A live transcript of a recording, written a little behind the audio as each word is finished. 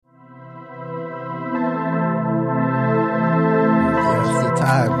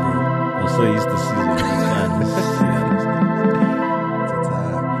so used to season.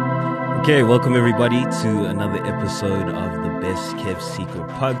 Okay, welcome everybody to another episode of the Best Kept Secret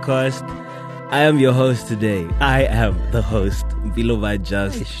podcast. I am your host today. I am the host, Mpilo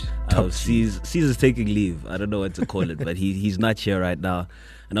Just. Caesar's taking leave. I don't know what to call it, but he's not here right now.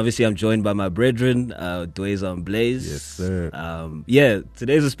 And obviously I'm joined by my brethren, Dweza and Blaze. Yes, sir.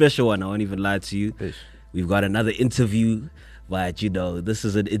 Today's a special one. I won't even lie to you. We've got another interview, but this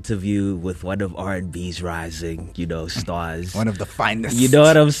is an interview with one of R&B's rising, stars. One of the finest. You know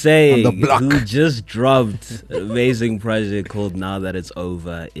what I'm saying? On the block. Who just dropped an amazing project called Now That It's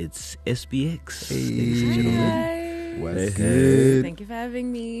Over. It's SBX. Ladies and gentlemen. What's good? Thank you for having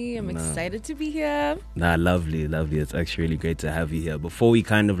me. I'm excited to be here. Lovely. It's actually really great to have you here. Before we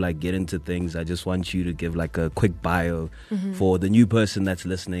kind of get into things, I just want you to give a quick bio for the new person that's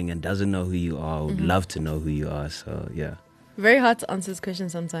listening and doesn't know who you are, would love to know who you are. So, yeah. Very hard to answer this question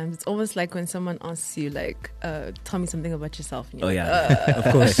sometimes. It's almost like when someone asks you, tell me something about yourself. And you're of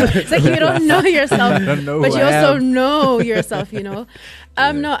course. It's like you don't know yourself, but you also know yourself, No,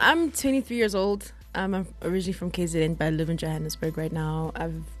 I'm 23 years old. I'm originally from KZN, but I live in Johannesburg right now.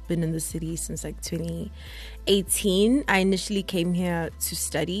 I've been in the city since 2018. I initially came here to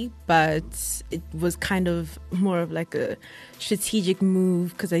study, but it was kind of more of a strategic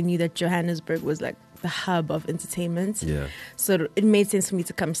move because I knew that Johannesburg was the hub of entertainment. Yeah. So it made sense for me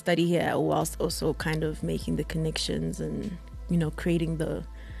to come study here whilst also kind of making the connections and, creating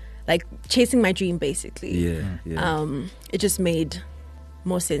chasing my dream basically. Yeah. It just made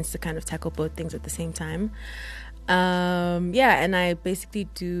more sense to kind of tackle both things at the same time. And I basically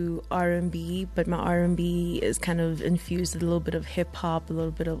do R&B, but my R&B is kind of infused with a little bit of hip hop, a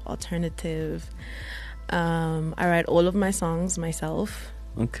little bit of alternative. I write all of my songs myself.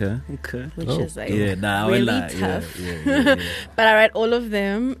 Okay. Which is really tough. Yeah. But I write all of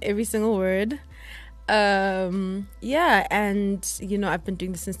them, every single word. And I've been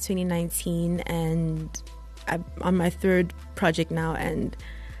doing this since 2019, and I'm on my third project now, and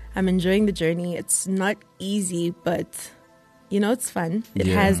I'm enjoying the journey. It's not easy, but it's fun. It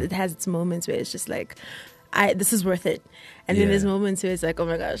has its moments where it's just this is worth it, and then there's moments where it's oh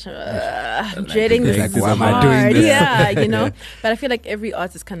my gosh, I'm dreading this. Why am I hard. doing this? Yeah, But I feel like every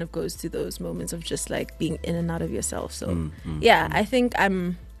artist kind of goes through those moments of just being in and out of yourself. So I think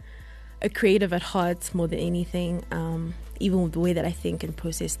I'm a creative at heart more than anything. Even with the way that I think and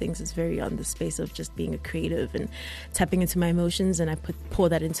process things is very on the space of just being a creative and tapping into my emotions, and I pour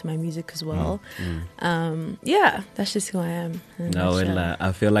that into my music as well. That's just who I am.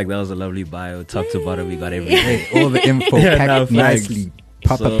 I feel like that was a lovely bio. Talked about it, we got everything. All the info packed nicely.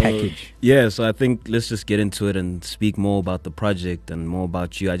 Proper package. Yeah, so I think let's just get into it and speak more about the project and more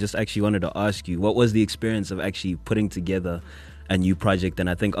about you. I just actually wanted to ask you, what was the experience of actually putting together a new project? And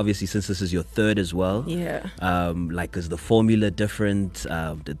I think obviously since this is your third as well, is the formula different?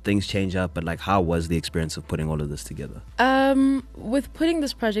 Did things change up? But how was the experience of putting all of this together? With putting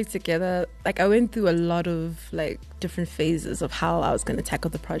this project together, I went through a lot of different phases of how I was going to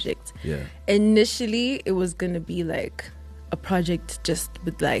tackle the project. Yeah. Initially, it was going to be a project just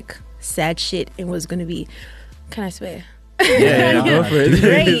with sad shit, and was going to be, can I swear? Yeah, go for it.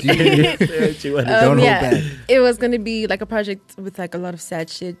 Great. Don't hold back. It was going to be a project with a lot of sad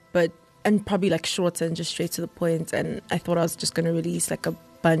shit, and probably shorter and just straight to the point. And I thought I was just going to release a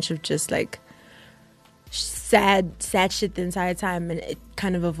bunch of just sad shit the entire time, and it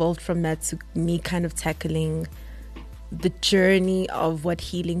kind of evolved from that to me kind of tackling the journey of what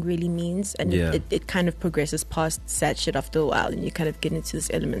healing really means, and it kind of progresses past sad shit after a while, and you kind of get into this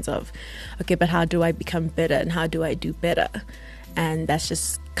element of, okay, but how do I become better and how do I do better? And that's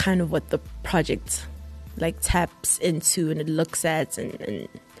just kind of what the project taps into, and it looks at, and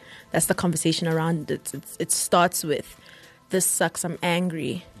that's the conversation around it. It starts with, this sucks, I'm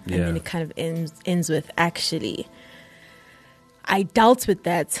angry, and then it kind of ends with, actually, I dealt with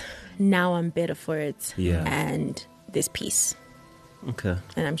that, now I'm better for it, and there's peace. Okay.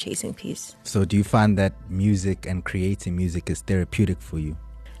 And I'm chasing peace. So do you find that music and creating music is therapeutic for you?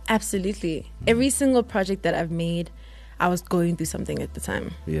 Absolutely. Every single project that I've made, I was going through something at the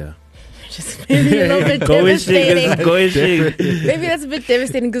time. Yeah. Just maybe a little bit devastating. Going Maybe that's a bit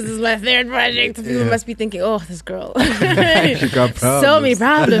devastating because this is my third project. People must be thinking, oh, this girl. She got problems. So many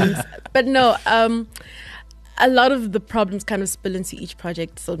problems. But no, a lot of the problems kind of spill into each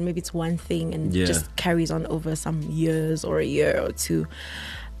project. So maybe it's one thing and just carries on over some years or a year or two.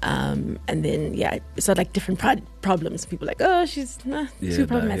 And then, it's not different problems. People are oh, she's too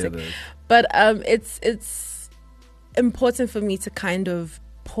problematic. But it's important for me to kind of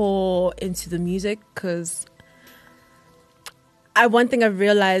pour into the music because one thing I've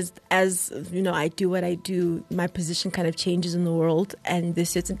realized as, you know, I do what I do, my position kind of changes in the world, and there's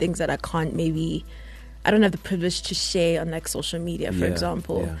certain things that I don't have the privilege to share on like social media, for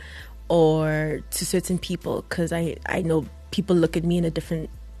example, or to certain people, because I know people look at me in a different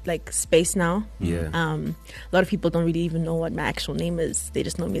like space now. A lot of people don't really even know what my actual name is. They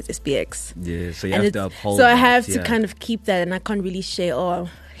just know me as SBX. So you have to uphold so I have that, to kind of keep that, and I can't really share, I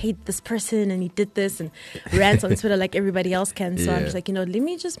hate this person and he did this, and rant on Twitter like everybody else can. So I'm just like, let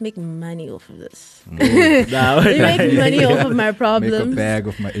me just make money off of this. Let me make money off of my problems, make a bag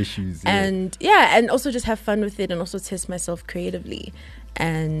of my issues, and also just have fun with it, and also test myself creatively.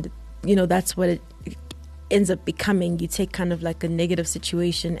 And you know, that's what it ends up becoming. You take kind of like a negative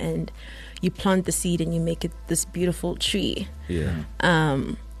situation and you plant the seed and you make it this beautiful tree.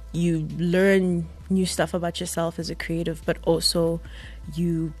 You learn new stuff about yourself as a creative, but also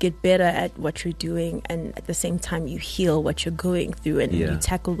you get better at what you're doing, and at the same time you heal what you're going through, and you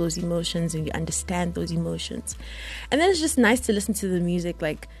tackle those emotions and you understand those emotions. And then it's just nice to listen to the music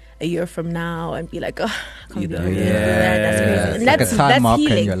like a year from now and be like, oh, I can't believe that's crazy. And that's like a time marker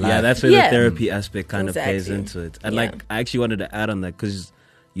healing. in your life. Yeah, that's where the therapy aspect kind of plays into it. And like, I actually wanted to add on that, because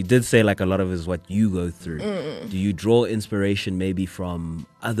you did say like a lot of it is what you go through. Do you draw inspiration maybe from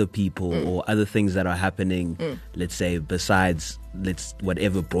other people or other things that are happening, let's say, besides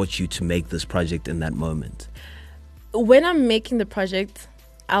whatever brought you to make this project in that moment? When I'm making the project,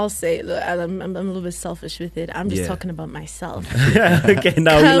 I'll say, look, I'm a little bit selfish with it. I'm just talking about myself. Okay,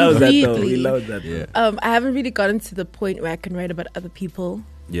 now we love that though. We love that. I haven't really gotten to the point where I can write about other people.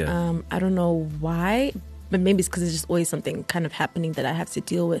 I don't know why, but maybe it's because it's just always something kind of happening that I have to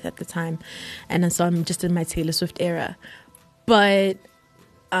deal with at the time. And so I'm just in my Taylor Swift era. But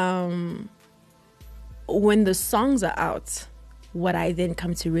when the songs are out, what I then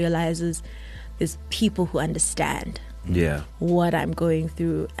come to realize is there's people who understand what I'm going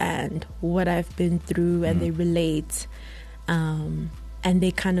through and what I've been through, and they relate, and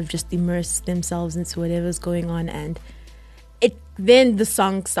they kind of just immerse themselves into whatever's going on, and then the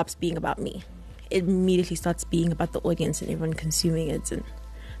song stops being about me. It immediately starts being about the audience and everyone consuming it, and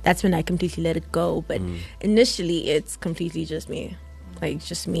that's when I completely let it go. But initially it's completely just me, like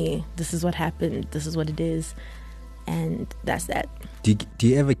just me. This is what happened, this is what it is, and that's that. Do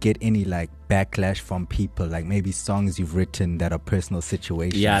you ever get any like backlash from people, like maybe songs you've written that are personal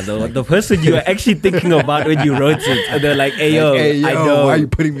situations? Yeah, the person you were actually thinking about when you wrote it, and they're like, hey yo, I know, why are you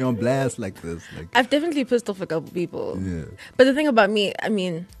putting me on blast like this? Like, I've definitely pissed off a couple people. But the thing about me, I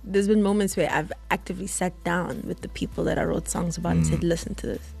mean, there's been moments where I've actively sat down with the people that I wrote songs about and said, listen to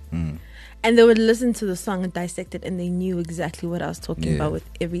this. And they would listen to the song and dissect it, and they knew exactly what I was talking about with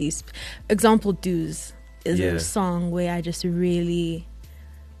every example. Dues is a song where I just really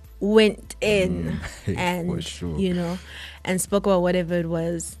went in and you know, and spoke about whatever it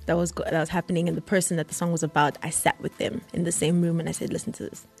was that was happening, and the person that the song was about, I sat with them in the same room and I said, listen to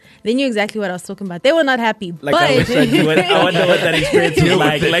this. They knew exactly what I was talking about. They were not happy, like, but I wonder what that experience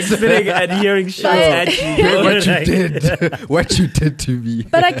was like sitting and hearing shots at you. What you did to me.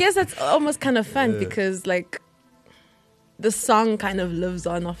 But I guess that's almost kind of fun, because like the song kind of lives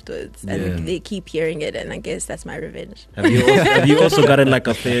on afterwards, and they keep hearing it, and I guess that's my revenge. Have you also gotten like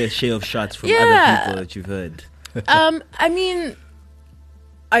a fair share of shots from other people that you've heard? I mean,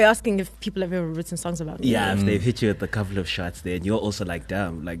 are you asking if people have ever written songs about me? Yeah, if they've hit you with a couple of shots there, and you're also like,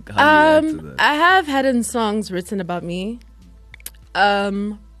 damn, like how do you react to that? I have had songs written about me,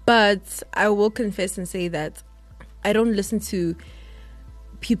 but I will confess and say that I don't listen to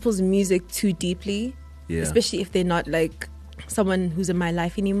people's music too deeply. Especially if they're not like someone who's in my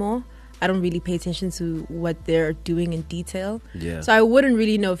life anymore. I don't really pay attention to what they're doing in detail. So I wouldn't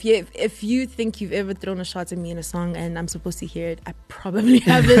really know. If you think you've ever thrown a shot at me in a song and I'm supposed to hear it, I probably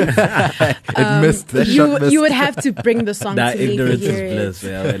haven't. You would have to bring the song to me to hear bliss,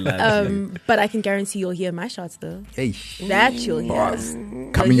 it. But I can guarantee you'll hear my shots though. That you'll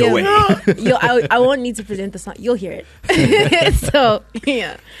hear. Coming your way. I won't need to present the song. You'll hear it. So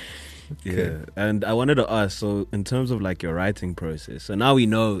yeah. Yeah, and I wanted to ask, so in terms of like your writing process, so now we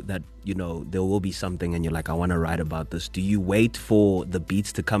know that, you know, there will be something and you're like, I want to write about this. Do you wait for the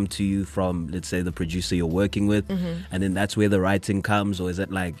beats to come to you from, let's say, the producer you're working with, and then that's where the writing comes? Or is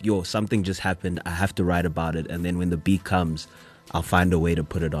it like, something just happened, I have to write about it, and then when the beat comes, I'll find a way to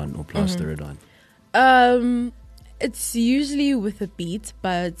put it on or plaster it on? It's usually with a beat,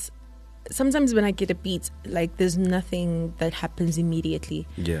 but sometimes when I get a beat, like there's nothing that happens immediately.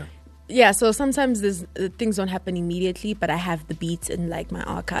 Yeah, so sometimes things don't happen immediately, but I have the beats in like my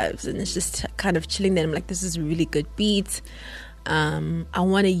archives, and it's just kind of chilling there. I'm like, this is a really good beat. I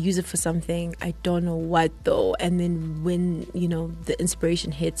want to use it for something. I don't know what though. And then when, the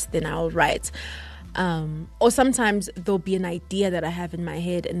inspiration hits, then I'll write. Or sometimes there'll be an idea that I have in my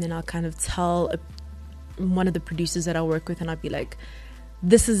head, and then I'll kind of tell one of the producers that I work with, and I'll be like,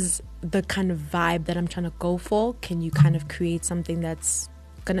 this is the kind of vibe that I'm trying to go for. Can you kind of create something that's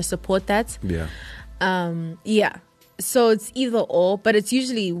going to support that? Yeah. Yeah. So it's either or, but it's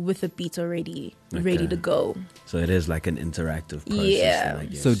usually with a beat already ready to go. So it is like an interactive process. Yeah. I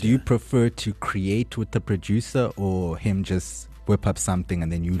guess, So do you prefer to create with the producer, or him just whip up something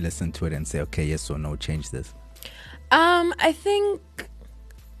and then you listen to it and say, okay, yes or no, change this? I think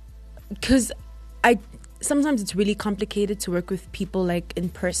because sometimes it's really complicated to work with people like in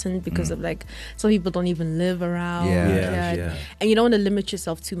person because of like some people don't even live around. Yeah. And you don't want to limit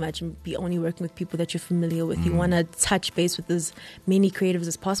yourself too much and be only working with people that you're familiar with. You want to touch base with as many creatives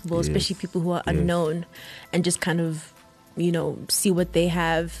as possible, especially people who are unknown, and just kind of see what they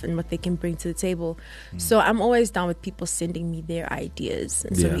have and what they can bring to the table. So I'm always down with people sending me their ideas,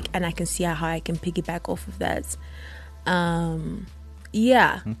 and and I can see how I can piggyback off of that.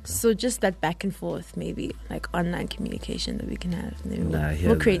 So just that back and forth, maybe like online communication that we can have, and then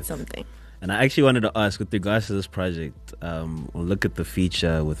we'll create something. And I actually wanted to ask, with regards to this project, we'll look at the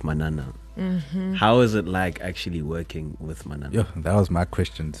feature with Manana. How is it like actually working with Manana? Yeah, that was my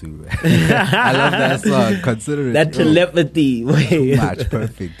question too. I love that song. Consider it That telepathy. too much,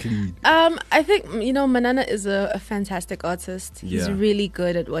 perfect, clean. I think Manana is a fantastic artist. He's really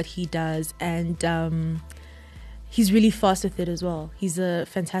good at what he does, and he's really fast with it as well. He's a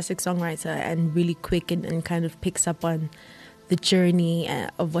fantastic songwriter and really quick, and kind of picks up on the journey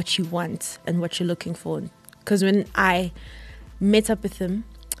of what you want and what you're looking for. Because when I met up with him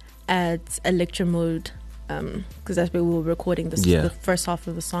at Electro Mode, because that's where we were recording the first half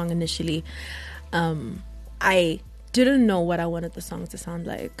of the song initially, I didn't know what I wanted the song to sound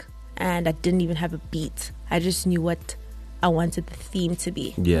like, and I didn't even have a beat. I just knew what I wanted the theme to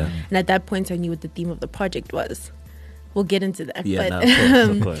be. Yeah. And at that point I knew what the theme of the project was. We'll get into that. Yeah, but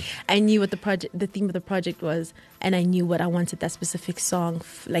of course. I knew what the theme of the project was, and I knew what I wanted that specific song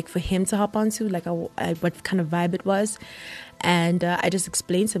for him to hop onto, what kind of vibe it was. And I just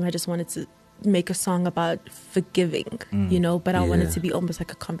explained to him I just wanted to make a song about forgiving, but I wanted to be almost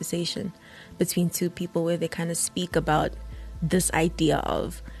like a conversation between two people where they kind of speak about this idea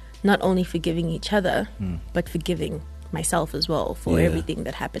of not only forgiving each other, but forgiving myself as well for everything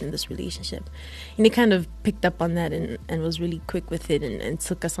that happened in this relationship. And he kind of picked up on that and was really quick with it and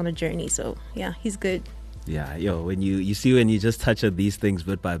took us on a journey. So yeah, he's good. Yeah, when you see, when you just touch on these things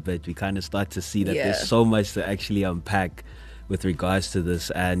bit by bit, we kind of start to see that there's so much to actually unpack with regards to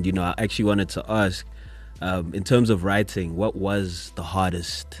this. And I actually wanted to ask, in terms of writing, what was the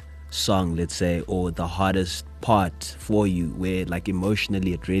hardest song, let's say, or the hardest part for you, where like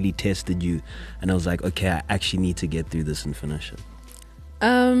emotionally it really tested you and I was like, okay, I actually need to get through this and finish it?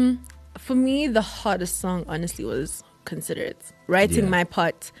 For me, the hardest song honestly was Consider It. Writing my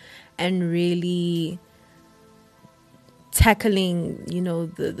part and really tackling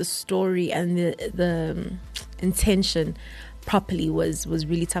the story and the intention properly was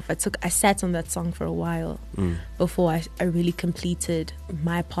really tough. I sat on that song for a while before I really completed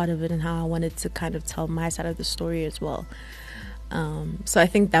my part of it and how I wanted to kind of tell my side of the story as well. So I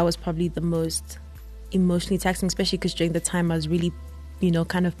think that was probably the most emotionally taxing, especially because during the time I was really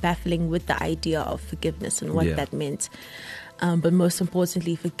kind of baffling with the idea of forgiveness and what that meant, but most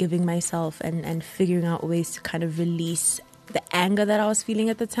importantly forgiving myself and figuring out ways to kind of release the anger that I was feeling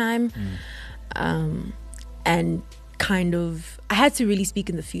at the time, and kind of I had to really speak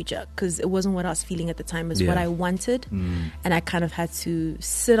in the future because it wasn't what I was feeling at the time, it was what I wanted, and I kind of had to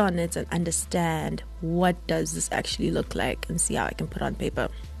sit on it and understand what does this actually look like and see how I can put on paper.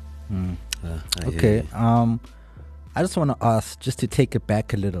 Okay, I just want to ask, just to take it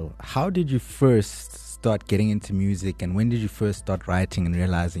back a little, how did you first start getting into music, and when did you first start writing and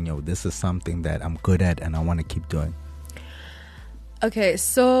realizing, this is something that I'm good at and I want to keep doing? Okay,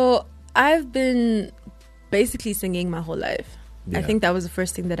 so I've been basically singing my whole life. I think that was the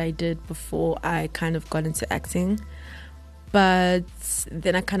first thing that I did before I kind of got into acting. But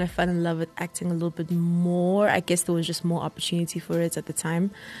then I kind of fell in love with acting a little bit more. I guess there was just more opportunity for it at the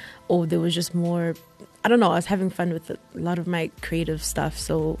time, or there was just more, I don't know, I was having fun with a lot of my creative stuff.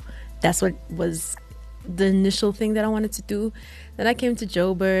 So that's what was the initial thing that I wanted to do. Then I came to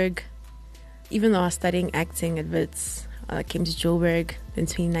Joburg, even though I was studying acting at Wits. I came to Joburg in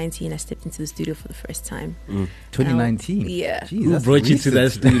 2019. I stepped into the studio for the first time. 2019? Yeah. Jeez, Who brought you to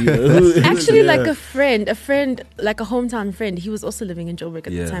that studio? Actually, like a friend, like a hometown friend. He was also living in Joburg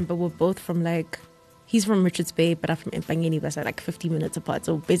at the time, but we're both from he's from Richards Bay, but I'm from Empangeni, but like 50 minutes apart.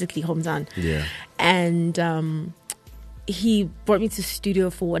 So basically hometown. Yeah. And he brought me to the studio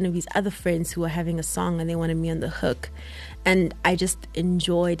for one of his other friends who were having a song and they wanted me on the hook. And I just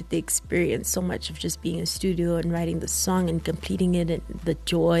enjoyed the experience so much of just being in studio and writing the song and completing it, and the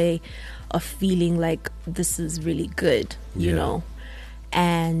joy of feeling like this is really good, you know.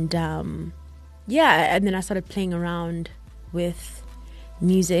 And and then I started playing around with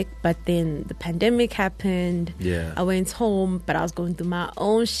music, but then the pandemic happened. I went home, but I was going through my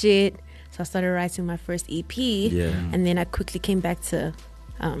own shit. So I started writing my first EP, and then I quickly came back to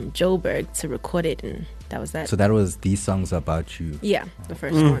Joburg to record it, and that was that. So that was These Songs About You. Yeah, the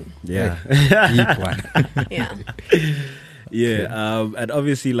first one. Yeah. Deep one. Yeah. And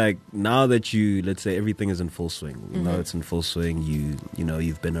obviously, like, now that let's say everything is in full swing, now it's in full swing, you know,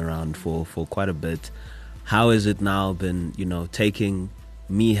 you've been around for quite a bit. How has it now been, you know, taking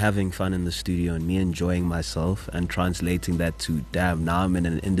me having fun in the studio and me enjoying myself and translating that to, damn, now I'm in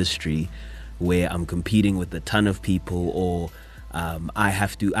an industry where I'm competing with a ton of people, or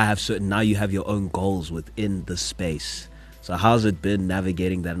now you have your own goals within the space. So how's it been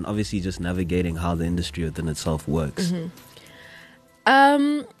navigating that, and obviously just navigating how the industry within itself works?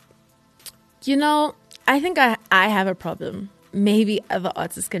 You know, I think I have a problem. Maybe other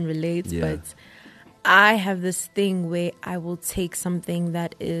artists can relate, but I have this thing where I will take something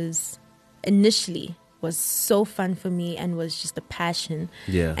that is initially was so fun for me and was just a passion,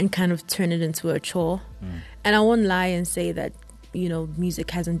 and kind of turn it into a chore. And I won't lie and say that, you know,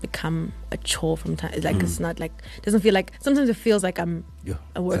 music hasn't become a chore from time. Like it's not like, it doesn't feel like, sometimes it feels like I'm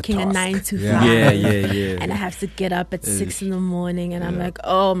working a 9 to 5. And I have to get up at 6 in the morning, and I'm like,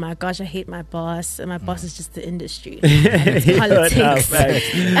 oh my gosh, I hate my boss, and my boss is just the industry and it's politics.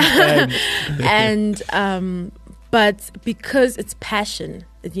 And but because it's passion,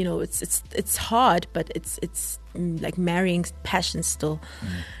 you know, it's hard, but it's like marrying passion still.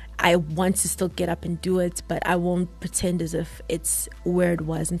 I want to still get up and do it, but I won't pretend as if it's where it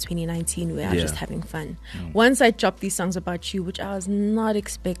was in 2019, where I was just having fun. Once I dropped These Songs About You, which I was not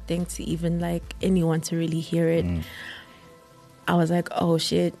expecting to even like anyone to really hear it, I was like, oh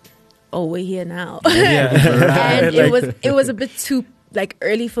shit, oh, we're here now. And it was a bit too like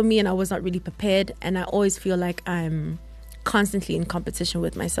early for me, and I was not really prepared. And I always feel like I'm constantly in competition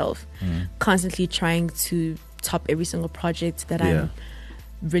with myself, constantly trying to top every single project that I'm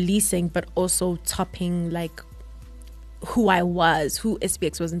releasing, but also topping like who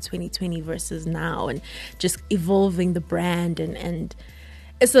SBX was in 2020 versus now, and just evolving the brand, and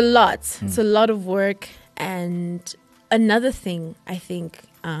it's a lot. It's a lot of work. And another thing I think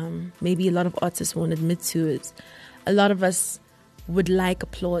maybe a lot of artists won't admit to is a lot of us would like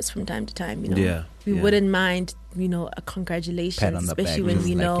applause from time to time, you know. We wouldn't mind, you know, a congratulations, especially when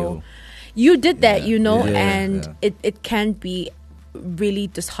we know you did that, you know. And it can be really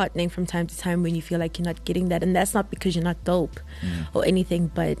disheartening from time to time when you feel like you're not getting that, and that's not because you're not dope or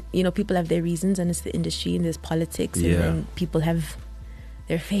anything, but you know, people have their reasons, and it's the industry, and there's politics, and then people have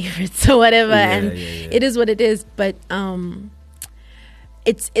their favorites or whatever, it is what it is. But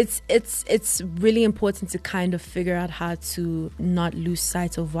it's really important to kind of figure out how to not lose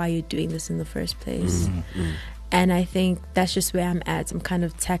sight of why you're doing this in the first place. And I think that's just where I'm at. I'm kind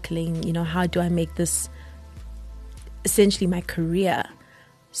of tackling, you know, how do I make this essentially my career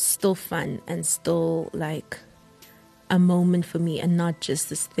still fun and still like a moment for me, and not just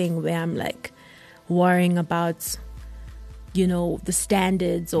this thing where I'm like worrying about, you know, the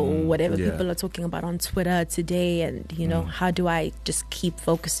standards or whatever people are talking about on Twitter today. And you know, how do I just keep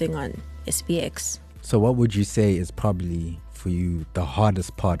focusing on SBX? So what would you say is probably for you the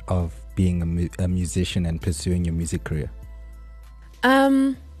hardest part of being a musician and pursuing your music career?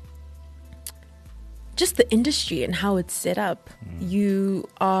 Just the industry and how it's set up. You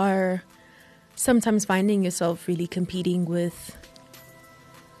are sometimes finding yourself really competing with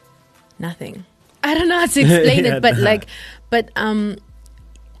nothing. I don't know how to explain it, but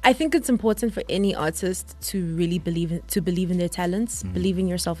I think it's important for any artist to really believe in their talents, believe in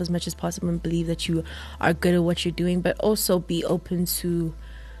yourself as much as possible, and believe that you are good at what you're doing, but also be open to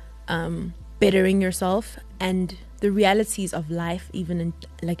bettering yourself and the realities of life, even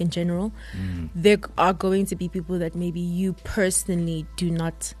in general. There are going to be people that maybe you personally do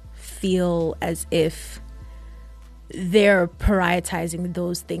not feel as if they're prioritizing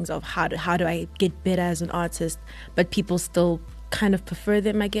those things of how do I get better as an artist, but people still kind of prefer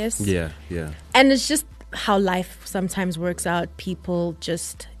them, I guess. And it's just how life sometimes works out. People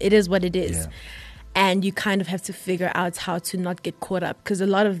just, it is what it is. And you kind of have to figure out how to not get caught up, because a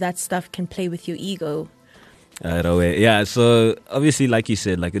lot of that stuff can play with your ego. Yeah, so obviously, like you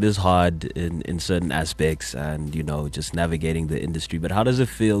said, like it is hard in certain aspects and, you know, just navigating the industry. But how does it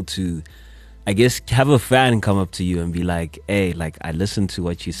feel to, I guess, have a fan come up to you and be like, hey, like, I listen to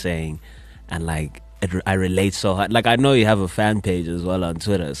what you're saying and like, I relate so hard. Like, I know you have a fan page as well on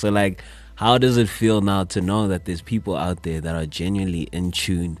Twitter. So like, how does it feel now to know that there's people out there that are genuinely in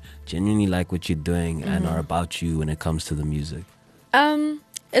tune, genuinely like what you're doing and are about you when it comes to the music?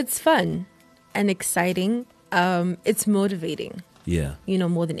 It's fun and exciting. It's motivating. Yeah. You know,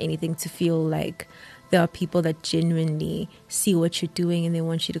 more than anything, to feel like there are people that genuinely see what you're doing and they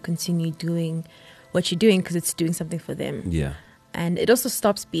want you to continue doing what you're doing because it's doing something for them. Yeah. And it also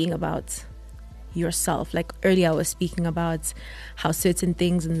stops being about yourself. Like earlier I was speaking about how certain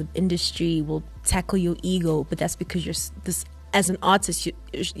things in the industry will tackle your ego, but that's because you're this, as an artist,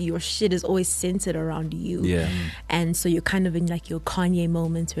 your shit is always centered around you. Yeah. And so you're kind of in like your Kanye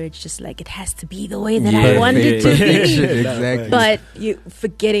moment where it's just like, it has to be the way that I want it to be. Exactly. But you're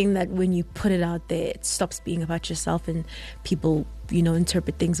forgetting that when you put it out there, it stops being about yourself, and people, you know,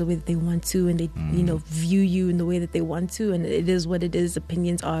 interpret things the way that they want to, and they, you know, view you in the way that they want to, and it is what it is.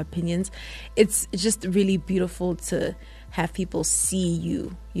 Opinions are opinions. It's just really beautiful to have people see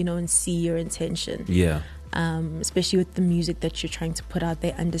you, you know, and see your intention. Yeah. Especially with the music that you're trying to put out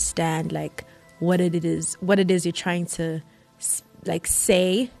there, understand like what it is you're trying to like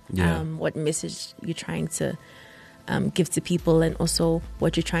say, what message you're trying to give to people, and also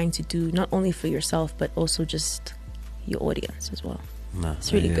what you're trying to do, not only for yourself but also just your audience as well. Nah,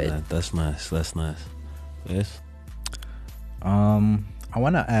 it's really good. That's nice. That's nice. Yes. I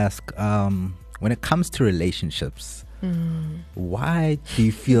want to ask, when it comes to relationships, why do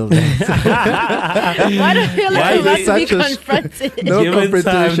you feel that? Why do you feel like you must be confronted? No Give it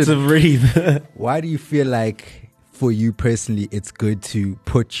time confrontation. to breathe. Why do you feel like, for you personally, it's good to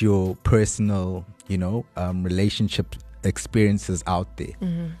put your personal, you know, relationship experiences out there,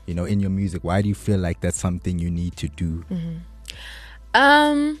 you know, in your music? Why do you feel like that's something you need to do?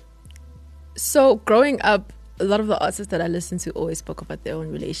 So growing up, a lot of the artists that I listened to always spoke about their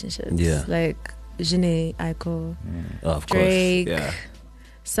own relationships. Yeah. Like Janae Aiko, Oh, of Drake, course. Yeah.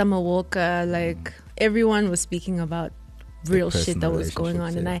 Summer Walker, like everyone was speaking about real shit that was going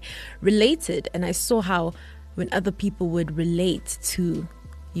on, and I related, and I saw how when other people would relate to,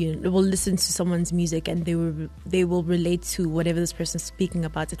 you know, will listen to someone's music and they will relate to whatever this person's speaking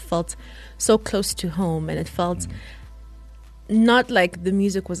about. It felt so close to home, and it felt not like the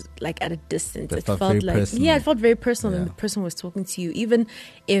music was like at a distance. It felt like personal. Yeah, it felt very personal, and the person was talking to you. Even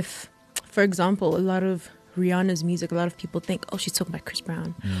if, for example, a lot of Rihanna's music, a lot of people think, oh, she's talking about Chris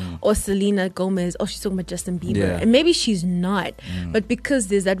Brown, or Selena Gomez, oh, she's talking about Justin Bieber, and maybe she's not, but because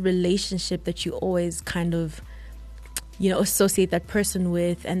there's that relationship that you always kind of, you know, associate that person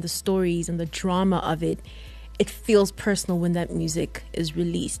with, and the stories and the drama of it, it feels personal when that music is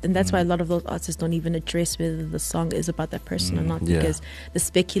released. And that's why a lot of those artists don't even address whether the song is about that person or not, because the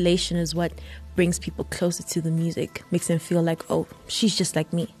speculation is what brings people closer to the music, makes them feel like, oh, she's just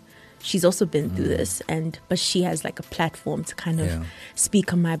like me. She's also been through this, but she has like a platform to kind of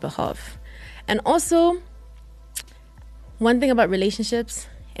speak on my behalf. And also, one thing about relationships,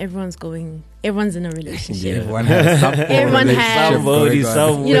 everyone's in a relationship. Everyone has Everyone has somebody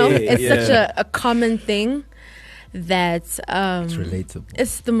somewhere. You know, it's such a common thing that it's relatable.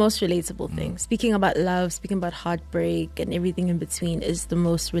 It's the most relatable thing. Speaking about love, speaking about heartbreak and everything in between is the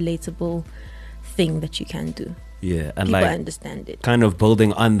most relatable thing that you can do. Yeah, and people like understand it. Kind of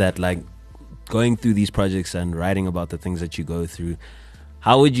building on that, like going through these projects and writing about the things that you go through.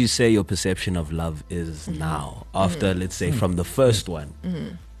 How would you say your perception of love is now, after, let's say, from the first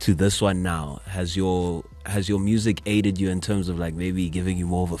one to this one now? Has your music aided you in terms of like maybe giving you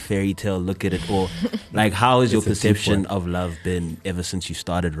more of a fairy tale look at it, or like how has your perception of love been ever since you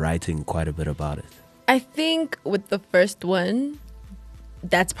started writing quite a bit about it? I think with the first one,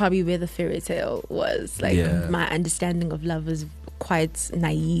 that's probably where the fairy tale was. Like my understanding of love was quite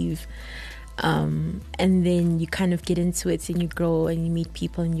naive. And then you kind of get into it and you grow and you meet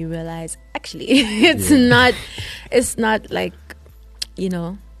people and you realize actually it's not like, you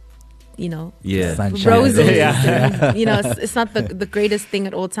know, roses. And, you know, it's not the greatest thing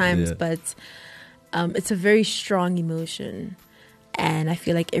at all times, but it's a very strong emotion, and I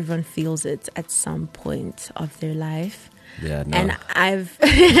feel like everyone feels it at some point of their life. Yeah, no. And I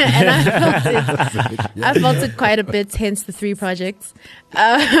felt it quite a bit, hence the 3 projects.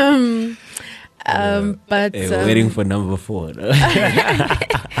 But hey, we're waiting for number 4.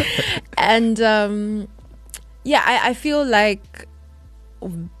 And I feel like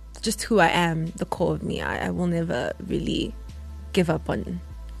just who I am, the core of me, I will never really give up on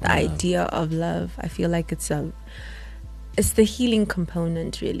The idea of love, I feel like it's the healing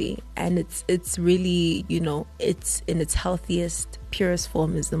component, really, and it's really, it's in its healthiest, purest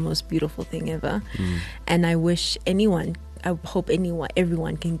form is the most beautiful thing ever. And I hope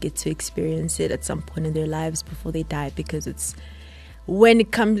everyone can get to experience it at some point in their lives before they die, because it's when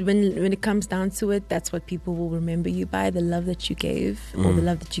it comes down to it, that's what people will remember you by, the love that you gave, or the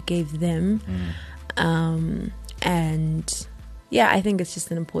love that you gave them. And yeah, I think it's just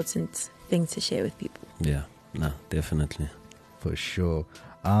an important thing to share with people. Yeah, no, definitely. For sure.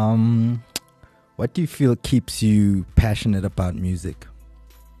 What do you feel keeps you passionate about music?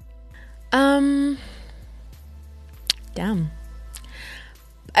 Damn.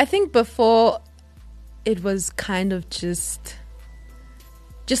 I think before it was kind of just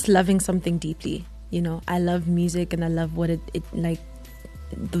loving something deeply. I love music, and I love what it like,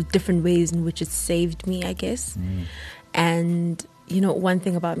 the different ways in which it saved me, I guess. And one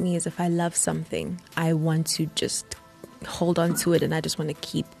thing about me is, if I love something, I want to just hold on to it, and I just want to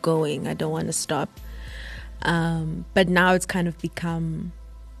keep going. I don't want to stop. But now it's kind of become,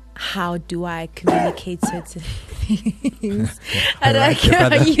 how do I communicate certain things? Are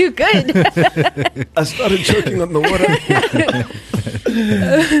you good? I started choking on the water.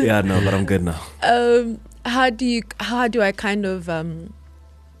 Yeah, no, but I'm good now. How do I kind of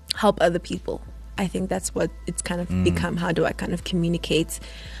help other people? I think that's what it's kind of become. How do I kind of communicate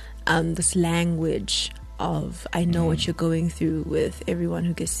this language of, I know what you're going through, with everyone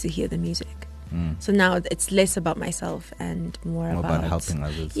who gets to hear the music. So now it's less about myself and more about helping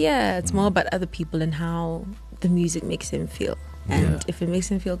others. Yeah, it's more about other people and how the music makes them feel. And if it makes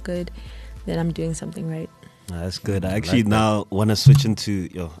them feel good, then I'm doing something right. That's good. I actually now want to switch into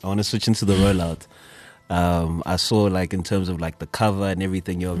the rollout. I saw, like, in terms of like the cover and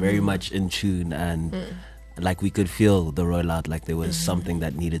everything, you're very much in tune, and like we could feel the rollout, like there was something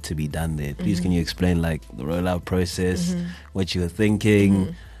that needed to be done there. Please can you explain like the rollout process, what you were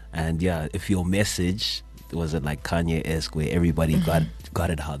thinking, and if your message was it like Kanye-esque, where everybody got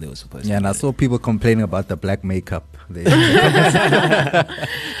it how they were supposed to. Yeah, and I saw people complaining about the black makeup.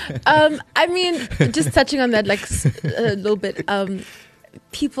 I mean, just touching on that like a little bit,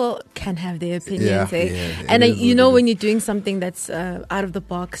 people can have their opinions, and when you're doing something that's out of the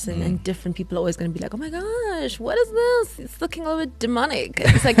box and different, people are always going to be like, oh my gosh, what is this? It's looking a little bit demonic.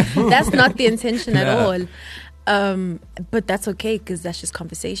 It's like, that's not the intention at all. But that's okay, because that's just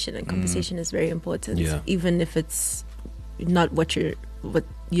conversation, and conversation is very important, even if it's not what your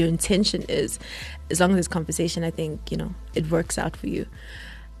intention is. As long as it's conversation, I think it works out for you.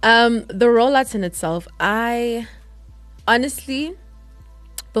 The rollouts in itself, I honestly,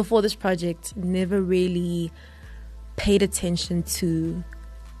 before this project, never really paid attention to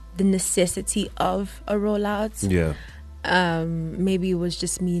the necessity of a rollout. Maybe it was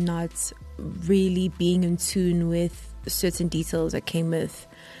just me not really being in tune with certain details that came with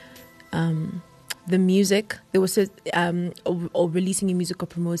the music. There was or releasing your music or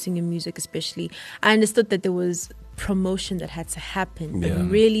promoting your music, especially. I understood that there was promotion that had to happen, but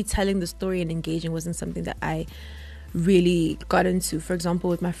really telling the story and engaging wasn't something that I really got into. For example,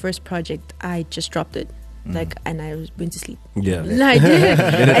 with my first project, I just dropped it, and I went to sleep. I did,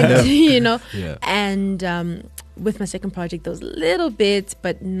 and with my second project, there was a little bit,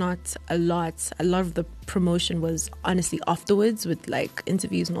 but not a lot. A lot of the promotion was honestly afterwards, with like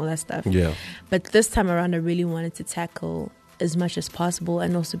interviews and all that stuff. But this time around, I really wanted to tackle as much as possible,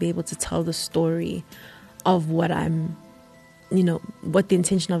 and also be able to tell the story of what I'm, what the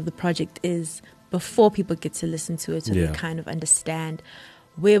intention of the project is, before people get to listen to it, so they kind of understand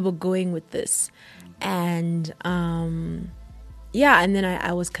where we're going with this. And and then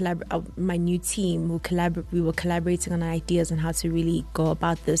I was my new team, we were collaborating on ideas on how to really go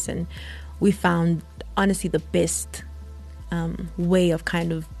about this, and we found honestly the best way of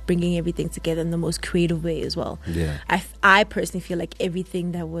kind of bringing everything together in the most creative way as well. I personally feel like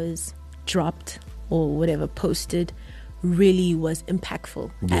everything that was dropped or whatever posted really was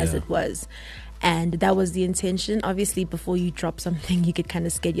impactful as it was. And that was the intention. Obviously, before you drop something, you get kind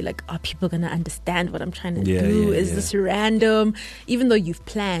of scared. You're like, are people going to understand what I'm trying to do? Is this random? Even though you've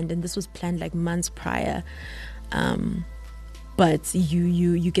planned, and this was planned like months prior. But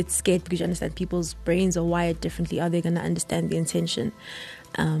you get scared because you understand people's brains are wired differently. Are they going to understand the intention?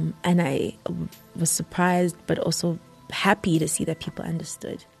 And I was surprised, but also happy to see that people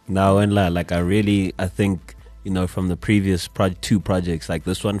understood. Now, and I think, from the previous two projects, like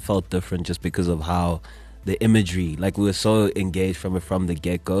this one felt different just because of how the imagery, like we were so engaged from the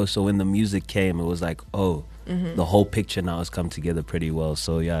get-go. So when the music came, it was like, the whole picture now has come together pretty well.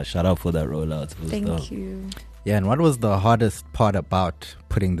 So shout out for that rollout. Thank you. Yeah, and what was the hardest part about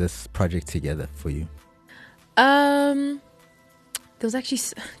putting this project together for you? There was actually,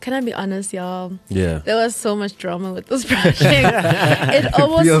 can I be honest, y'all? Yeah. There was so much drama with this project.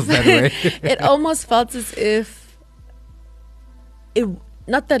 It almost felt as if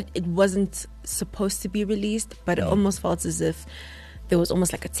not that it wasn't supposed to be released, but it almost felt as if there was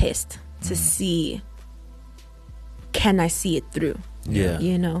almost like a test to see, can I see it through? Yeah.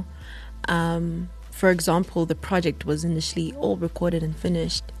 You know? For example, the project was initially all recorded and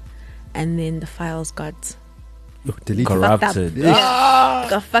finished, and then the files got corrupted.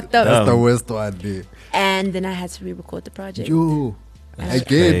 Got fucked up. That's the worst one there. And then I had to re-record the project.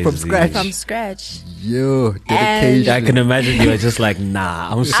 Again, from scratch. From scratch. Dedication. I can imagine you were just like,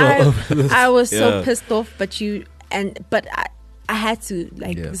 nah, I'm so over this. I was so pissed off, but I had to,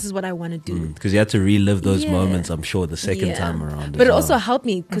 this is what I want to do. Because you had to relive those moments, I'm sure, the second time around. But it also helped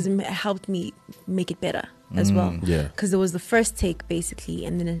me, because it helped me make it better as well. Yeah. Because it was the first take, basically,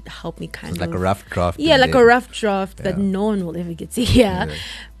 and then it helped me kind of... like a rough draft. Yeah, like a rough draft that no one will ever get to hear. Yeah.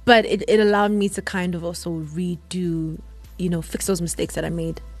 But it allowed me to kind of also redo, fix those mistakes that I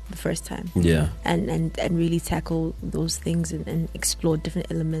made the first time. Yeah. And really tackle those things and explore different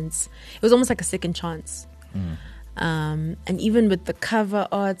elements. It was almost like a second chance. And even with the cover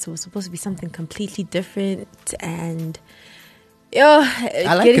art, it was supposed to be something completely different. And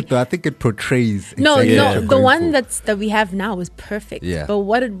I like it though. I think it portrays. The one that we have now is perfect. Yeah. But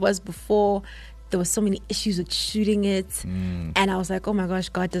what it was before, there was so many issues with shooting it, and I was like, oh my gosh,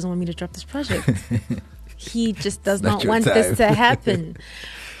 God doesn't want me to drop this project. He just does not want this to happen.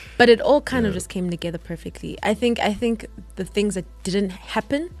 But it all kind of just came together perfectly. I think the things that didn't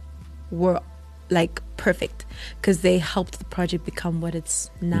happen were like perfect, because they helped the project become what it's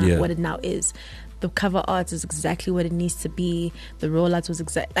now, what it now is. The cover art is exactly what it needs to be. The rollouts was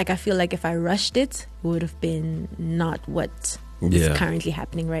I feel like if I rushed it, it would have been not what is currently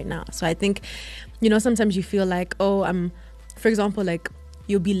happening right now. So I think, sometimes you feel like, for example, like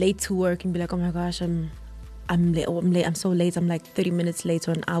you'll be late to work and be like, oh my gosh, I'm late. I'm so late. I'm like 30 minutes late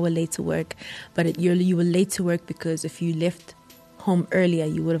or an hour late to work. But you were late to work because if you left home earlier,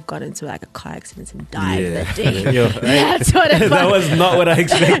 you would have got into like a car accident and died that day. That's what it felt. That was not what I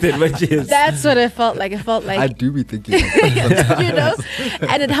expected, but yes. That's what it felt like. It felt like I do be thinking that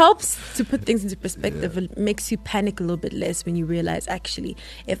and it helps to put things into perspective. It makes you panic a little bit less when you realize, actually,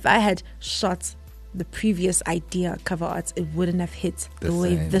 if I had shot the previous idea cover arts, it wouldn't have hit the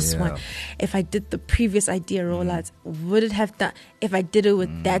way this one. If I did the previous idea rollouts, would it have done? If I did it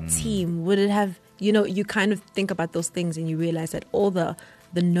with that team, would it have? You kind of think about those things and you realize that all the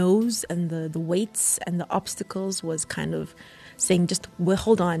no's and the weights and the obstacles was kind of saying,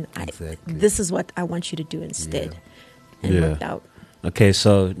 hold on, this is what I want you to do instead. And it worked out. Okay,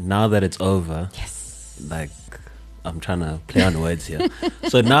 so now that it's over, yes, I'm trying to play on words here.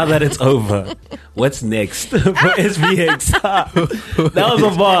 So now that it's over, what's next for SBX? That was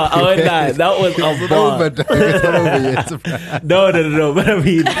a bar. I won't lie. That was a bar. It's not over yet. No. But I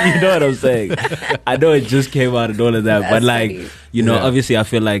mean, you know what I'm saying. I know it just came out and all of that. That's but funny. obviously I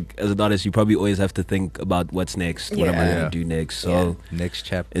feel like as an artist, you probably always have to think about what's next. What am I going to do next? So next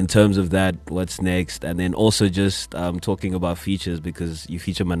chapter. In terms of that, what's next? And then also just talking about features, because you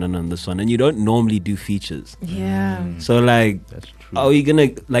feature Manana on this one. And you don't normally do features. Yeah. So that's true. are we gonna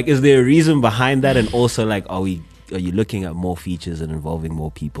is there a reason behind that? And also are you looking at more features and involving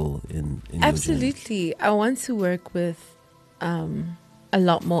more people in Absolutely. I want to work with a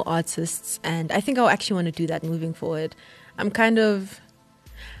lot more artists, and I think I'll actually want to do that moving forward. I'm kind of,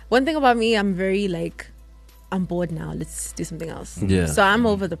 one thing about me, I'm very I'm bored now, let's do something else. Yeah. So I'm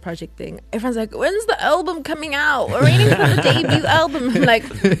over the project thing. Everyone's like, when's the album coming out? We're waiting for the debut album. I'm like,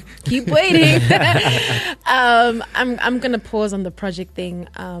 keep waiting. I'm gonna pause on the project thing.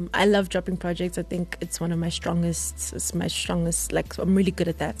 I love dropping projects. I think it's one of my strongest. It's my strongest. I'm really good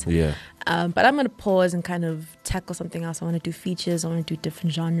at that. Yeah. But I'm gonna pause and kind of tackle something else. I want to do features. I want to do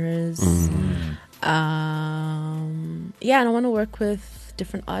different genres. And I want to work with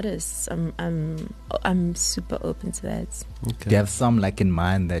different artists. I'm super open to that. Okay. Do you have some in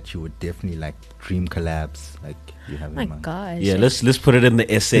mind that you would definitely dream collabs you have in mind? My gosh. Yeah, let's put it in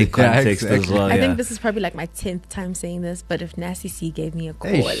the essay context as well. I think this is probably my 10th time saying this, but if Nasty C gave me a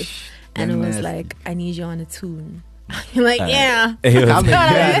call and it was I need you on a tune, I'm like, yeah.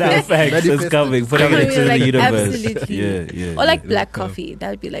 Facts is coming. Putting it into the universe. Absolutely. Or Black Coffee. That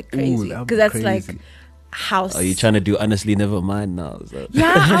would be crazy. Because that's house. Are you trying to do Honestly Never Mind now?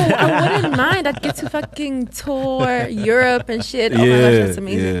 Yeah, I wouldn't mind. I'd get to fucking tour Europe and shit. Oh my gosh, that's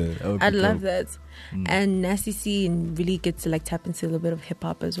amazing. Yeah, I'd love that. And Nasty C and really get to tap into a little bit of hip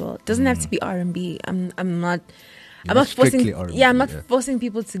hop as well. It doesn't have to be R&B. I'm not I'm not forcing. R&B, I'm not forcing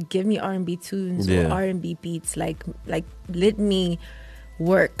people to give me R&B tunes or R&B beats. Like let me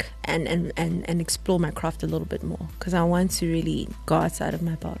work and explore my craft a little bit more, because I want to really go outside of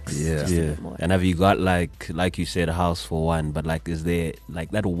my box. Just a bit more. And have you got like you said, house for one, but like is there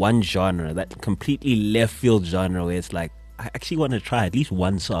like that one genre, that completely left field genre where it's like I actually want to try at least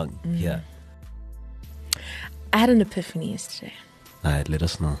one song? I had an epiphany yesterday. All right, let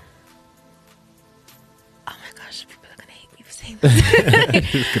us know. Oh my gosh, people are gonna hate me for saying this.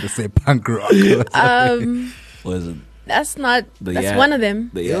 He's gonna say punk rock. Was it? That's not. That's one of them.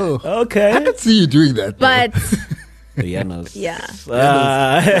 Okay. I could see you doing that. But the Yanos. Yeah. We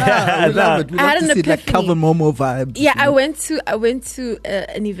love it. We I had love an to see that epiphany. cover Momo vibes. Yeah, I went to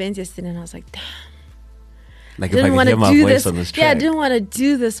an event yesterday, and I was like, damn. Like I didn't want to do this. On this Yeah, I track. didn't want to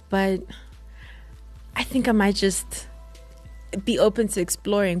do this, but I think I might just be open to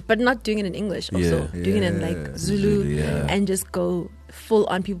exploring, but not doing it in English. Also doing it in like Zulu, and just go full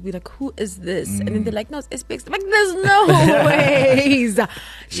on. People be like, "Who is this?" And then they're like, "No, it's SPX." I'm like, there's no ways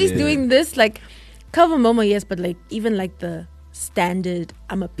she's doing this. Like cover Momo, yes, but like even like the standard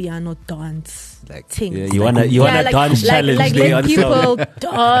I'm a piano dance like thing. Yeah, you wanna dance challenge like day let on people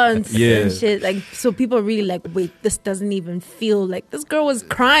dance Yeah. and shit. Like so people are really like, wait, this doesn't even feel like this girl was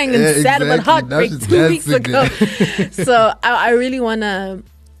crying and sad about heartbreak 2 weeks ago. So I really wanna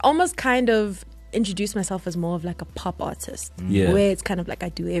almost kind of introduce myself as more of like a pop artist. Where it's kind of like I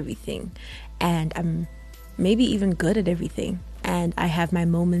do everything and I'm maybe even good at everything. And I have my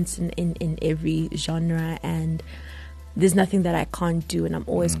moments in every genre, and there's nothing that I can't do, and I'm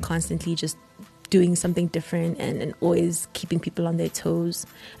always constantly just doing something different and always keeping people on their toes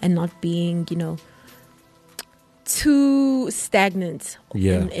and not being, too stagnant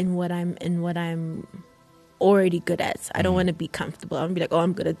in what I'm already good at. I don't want to be comfortable. I want to be like, oh,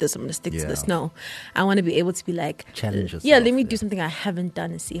 I'm good at this, I'm going to stick to this. No, I want to be able to be like, challenge yourself. Yeah, let me do something I haven't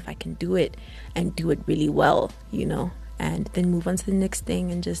done and see if I can do it and do it really well, and then move on to the next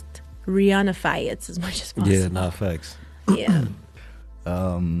thing and just Rihanna-fy it as much as possible. Yeah, no, facts. Yeah.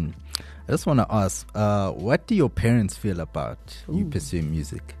 I just want to ask, what do your parents feel about you pursuing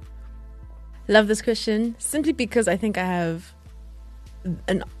music? Love this question, simply because I think I have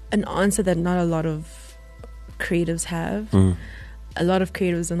an answer that not a lot of creatives have. A lot of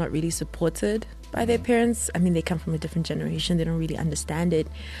creatives are not really supported by their parents. I mean, they come from a different generation. They don't really understand it.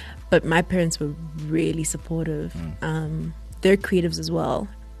 But my parents were really supportive. They're creatives as well.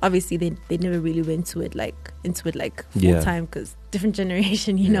 Obviously, they never really went into it like full time, because different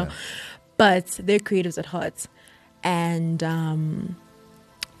generation, know. But they're creatives at heart, and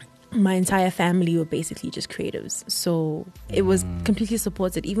my entire family were basically just creatives. So it was completely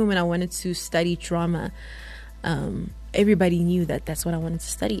supported. Even when I wanted to study drama, everybody knew that that's what I wanted to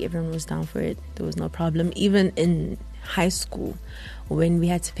study. Everyone was down for it. There was no problem. Even in high school, when we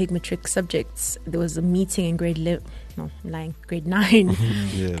had to pick matric subjects, there was a meeting in grade 9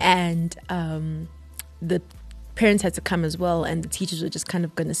 and the parents had to come as well, and the teachers were just kind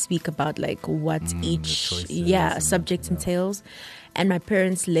of going to speak about like what each subject entails. And my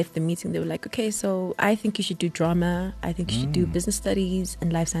parents left the meeting. They were like, okay, so I think you should do drama, I think you should do business studies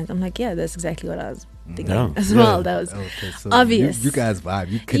and life science. I'm like, yeah, that's exactly what I was thinking as well. That was obvious. You guys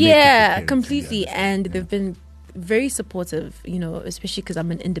vibe. You connect completely. And they've been very supportive, especially because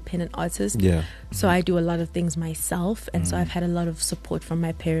I'm an independent artist. So I do a lot of things myself, and so I've had a lot of support from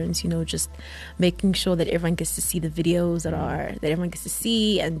my parents, just making sure that everyone gets to see the videos that everyone gets to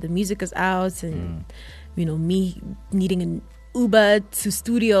see, and the music is out, and me needing an Uber to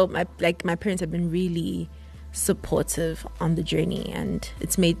studio, my parents have been really supportive on the journey, and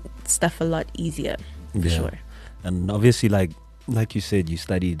it's made stuff a lot easier for sure. And obviously, like you said, you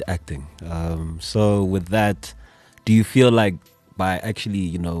studied acting, so with that, do you feel like by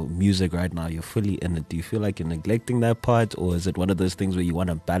actually music right now you're fully in it, do you feel like you're neglecting that part, or is it one of those things where you want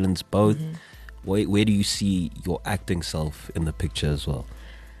to balance both? Where do you see your acting self in the picture as well?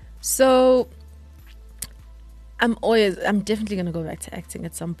 So I'm definitely going to go back to acting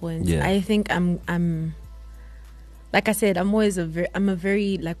at some point. I think I'm like I said, I'm a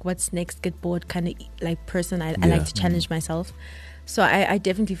very like what's next, get bored kind of like person. I like to challenge myself. So I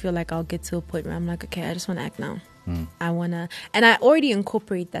definitely feel like I'll get to a point where I'm like, okay, I just want to act now. I want to, and I already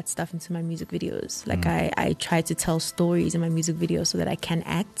incorporate that stuff into my music videos. Like I try to tell stories in my music videos so that I can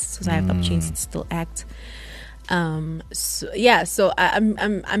act, so I have the opportunity to still act. So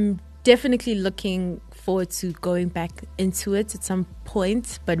I'm definitely looking forward to going back into it at some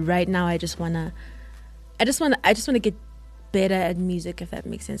point, but right now I just want to get better at music, if that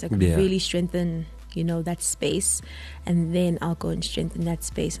makes sense. Like really strengthen that space, and then I'll go and strengthen that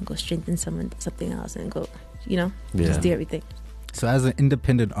space and go strengthen something else and go just do everything. So as an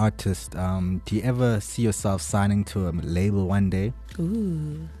independent artist, do you ever see yourself signing to a label one day?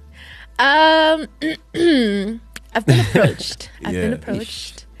 Ooh. I've been approached.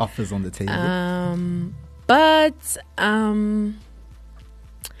 Offers on the table. But I'm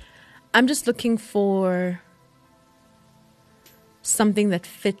just looking for something that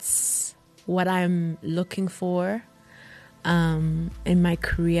fits what I'm looking for in my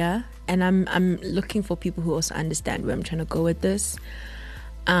career, and I'm looking for people who also understand where I'm trying to go with this.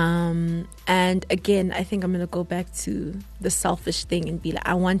 And again, I think I'm going to go back to the selfish thing and be like,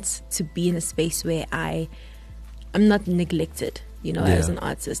 I want to be in a space where I'm not neglected, as an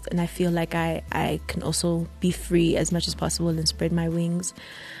artist. And I feel like I can also be free as much as possible and spread my wings,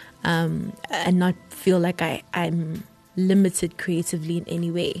 and not feel like I'm limited creatively in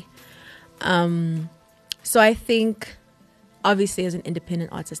any way. So I think, obviously, as an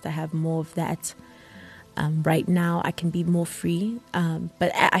independent artist, I have more of that. Right now, I can be more free,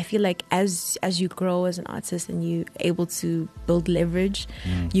 but I feel like as you grow as an artist and you're able to build leverage,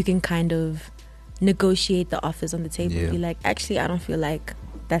 you can kind of negotiate the offers on the table. Be like, actually, I don't feel like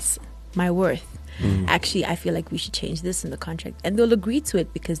that's my worth. Actually, I feel like we should change this in the contract, and they'll agree to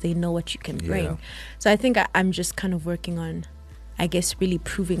it because they know what you can bring. So I think I'm just kind of working on, I guess, really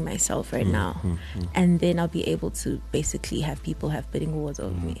proving myself right now, and then I'll be able to basically have people have bidding wars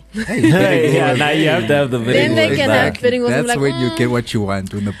over me. Now you have to have the bidding wars. Then they can have bidding wars. That's like, when you get what you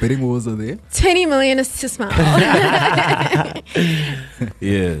want, when the bidding wars are there. 20 million is too small. And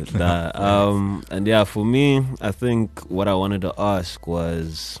for me, I think what I wanted to ask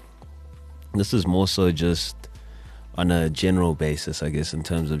was, this is more so just on a general basis, I guess, in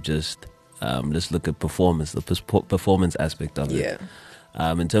terms of just let's look at performance, the performance aspect of it.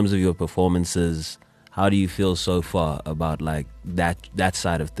 In terms of your performances, how do you feel so far about like that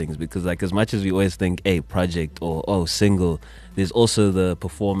side of things? Because like, as much as we always think, project or single, there's also the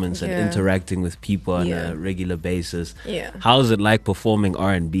performance and interacting with people on a regular basis. How is it like performing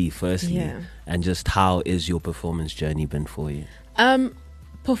R&B firstly, and just how is your performance journey been for you?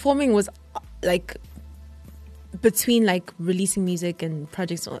 Performing was like, between like releasing music and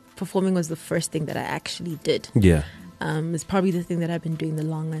projects, performing was the first thing that I actually did. It's probably the thing that I've been doing the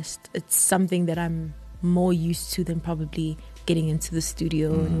longest. It's something that I'm more used to than probably getting into the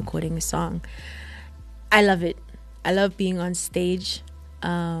studio and recording a song. I love it. I love being on stage,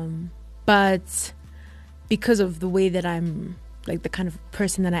 but because of the way that I'm, like the kind of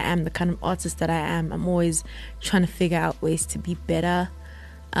person that I am, the kind of artist that I am, I'm always trying to figure out ways to be better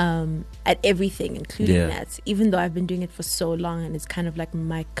at everything, including that. Even though I've been doing it for so long and it's kind of like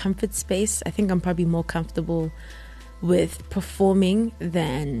my comfort space, I think I'm probably more comfortable with performing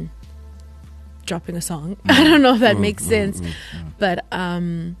than dropping a song. I don't know if that makes sense, but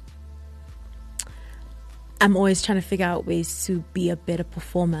I'm always trying to figure out ways to be a better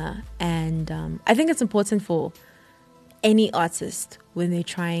performer, and I think it's important for any artist when they're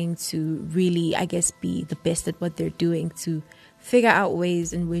trying to really, I guess, be the best at what they're doing, to figure out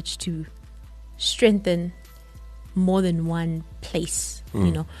ways in which to strengthen more than one place,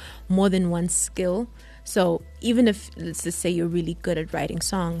 more than one skill. So even if, let's just say, you're really good at writing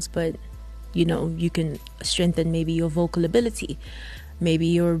songs, but you can strengthen maybe your vocal ability. Maybe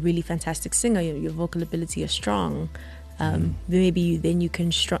you're a really fantastic singer, your vocal ability is strong. Maybe you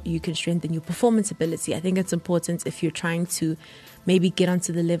can strengthen your performance ability. I think it's important if you're trying to maybe get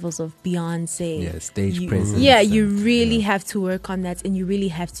onto the levels of Beyonce. Stage presence. You really have to work on that, and you really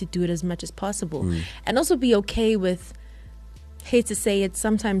have to do it as much as possible. And also be okay with, hate to say it,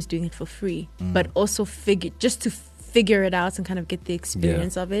 sometimes doing it for free, but also just to figure it out and kind of get the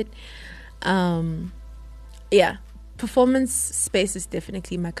experience of it. Performance space is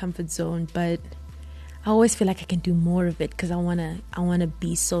definitely my comfort zone, but I always feel like I can do more of it because I wanna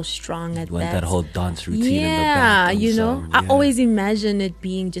be so strong at that. You want that whole dance routine in the back. I always imagine it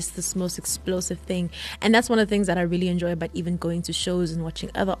being just this most explosive thing, and that's one of the things that I really enjoy about even going to shows and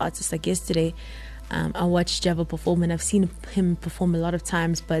watching other artists. Like yesterday, I watched Java perform, and I've seen him perform a lot of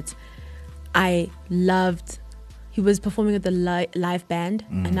times, but I loved. He was performing with the live band,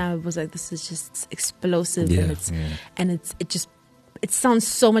 and I was like, "This is just explosive," and it sounds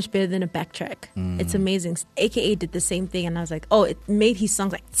so much better than a backtrack. It's amazing. AKA did the same thing, and I was like, "Oh, it made his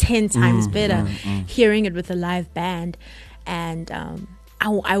songs like 10 times better." Hearing it with a live band, and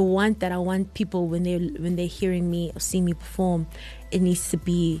I want that. I want people when they're hearing me or seeing me perform, it needs to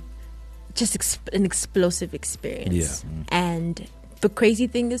be just an explosive experience. And the crazy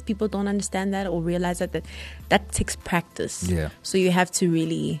thing is, people don't understand that or realize that takes practice. So you have to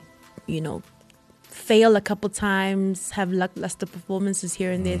really, fail a couple times, have lackluster performances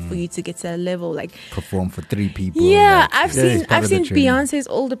here and there for you to get to that level. Like perform for 3 people. Yeah, I've seen Beyonce's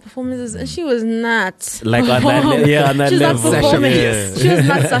older performances, and she was not like on that level. She was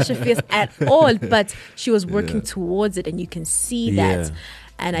not Sasha Fierce at all, but she was working towards it, and you can see that.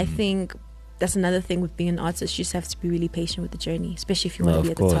 And I think that's another thing with being an artist. You just have to be really patient with the journey, especially if you want to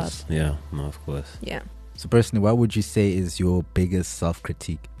be at the top. Yeah, no, of course. Yeah. So personally, what would you say is your biggest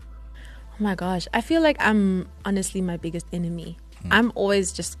self-critique? Oh my gosh, I feel like I'm honestly my biggest enemy. I'm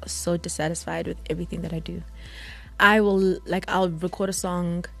always just so dissatisfied with everything that I do. I'll record a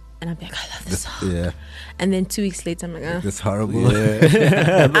song and I'm like, I love this song. Yeah. And then 2 weeks later, I'm like, this horrible.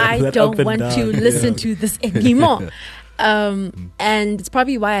 I don't want to listen to this anymore. And it's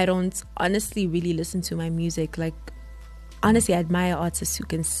probably why I don't honestly really listen to my music. Like, honestly, I admire artists who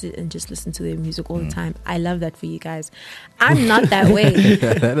can sit and just listen to their music all the time. I love that for you guys. I'm not that way.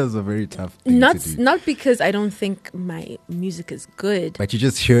 That is a very tough thing to do. Not because I don't think my music is good. But you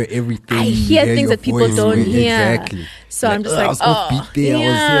just hear everything. I hear things that people don't hear. Exactly. So I'm just like, oh,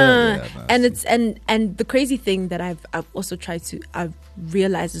 yeah. And the crazy thing that I've also I've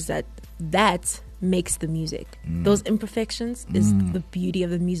realized is that makes the music. Those imperfections is the beauty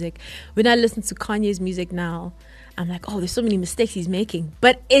of the music. When I listen to Kanye's music now, I'm like, oh, there's so many mistakes he's making,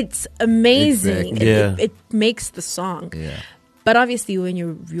 but it's amazing. Exactly. It makes the song. Yeah. But obviously, when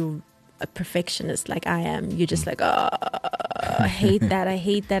you're a perfectionist like I am, you're just like, oh, I hate that. I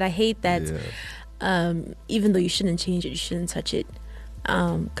hate that. I hate that. Yeah. Even though you shouldn't change it, you shouldn't touch it,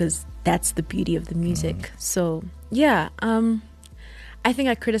 because that's the beauty of the music. So yeah, I think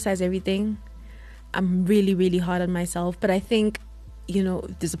I criticize everything. I'm really, really hard on myself, but I think,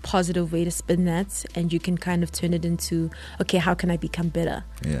 there's a positive way to spin that, and you can kind of turn it into, okay, how can I become better?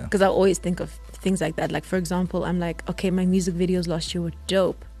 Yeah. Because I always think of things like that. Like, for example, I'm like, okay, my music videos last year were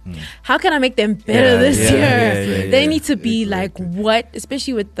dope. How can I make them better this year? They need to be like what,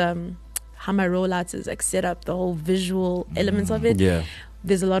 especially with how my rollouts is like set up, the whole visual elements of it. Yeah.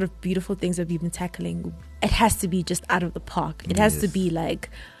 There's a lot of beautiful things that we've been tackling. It has to be just out of the park. It has to be like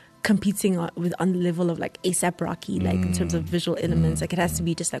competing on the level of like ASAP Rocky, like in terms of visual elements. Like it has to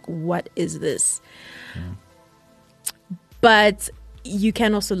be just like, what is this? But you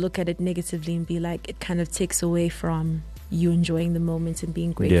can also look at it negatively and be like, it kind of takes away from you enjoying the moment and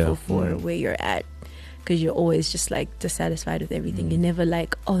being grateful for where you're at, because you're always just like dissatisfied with everything. You're never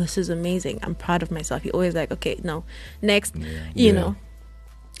like, oh, this is amazing, I'm proud of myself. You're always like, okay, no, next. You know.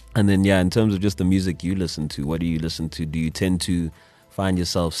 And then in terms of just the music you listen to, what do you listen to? Do you tend to find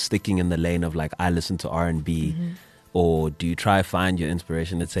yourself sticking in the lane of like, I listen to R&B, or do you try find your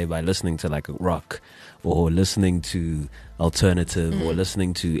inspiration, let's say, by listening to like rock, or listening to alternative, or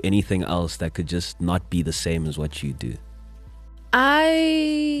listening to anything else that could just not be the same as what you do?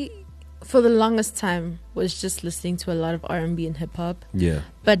 I, for the longest time, was just listening to a lot of R&B and hip hop. Yeah.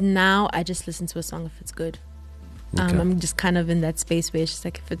 But now I just listen to a song if it's good. Okay. I'm just kind of in that space where it's just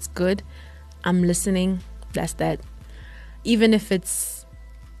like, if it's good, I'm listening. That's that. Even if it's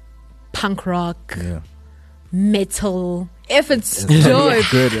punk rock, metal, if it's dope,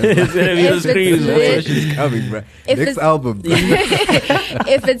 good. If it's lit, She's coming, bro. If Next it's- album.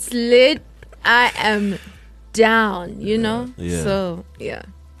 if it's lit, I am down, Yeah. So yeah.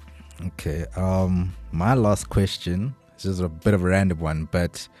 Okay. My last question is just a bit of a random one,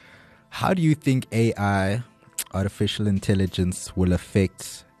 but how do you think AI, artificial intelligence, will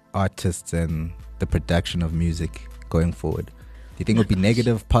affect artists and the production of music going forward? Do you think it would be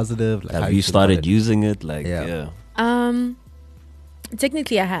negative, positive? Like, Have you started using it? Like,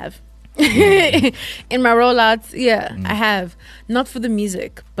 Technically, I have. In my rollouts, I have. Not for the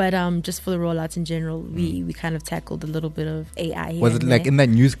music, but just for the rollouts in general. We kind of tackled a little bit of AI here. Was it like in that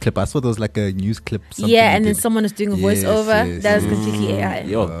news clip? I saw there was like a news clip. Yeah, and then someone is doing a voiceover. That was completely AI.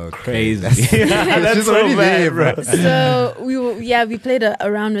 Yo, crazy. That's just so bad, bro. So we played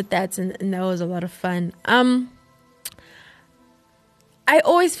around with that, and that was a lot of fun. I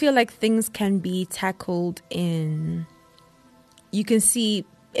always feel like things can be tackled in, you can see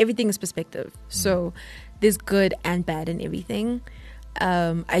everything is perspective. So there's good and bad in everything.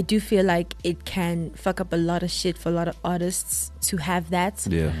 I do feel like it can fuck up a lot of shit for a lot of artists to have that.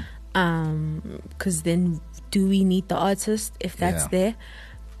 Yeah. Because then do we need the artist if that's there?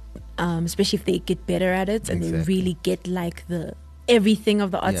 Especially if they get better at it and they really get like the everything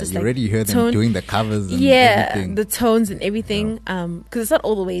of the artist. You like already heard them doing the covers and everything. The tones and everything. Because it's not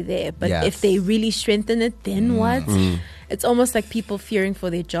all the way there. But if they really strengthen it, then what? It's almost like people fearing for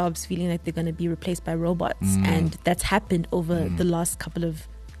their jobs, feeling like they're going to be replaced by robots. And that's happened over the last couple of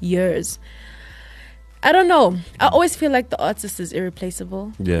years. I don't know. I always feel like the artist is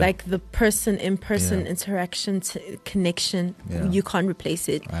irreplaceable. Yeah. Like the person in person interaction, connection, you can't replace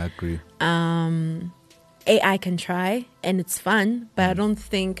it. I agree. AI can try and it's fun, but I don't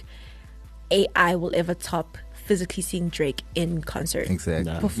think AI will ever top physically seeing Drake in concert.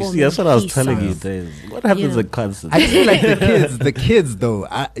 Exactly. Performing that's what I was telling songs. you, Dave. What happens at concerts? I feel like the kids though,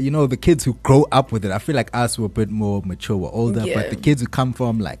 the kids who grow up with it, I feel like us were a bit more mature, we're older, but the kids who come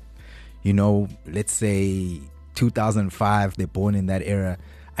from like, let's say 2005, they're born in that era.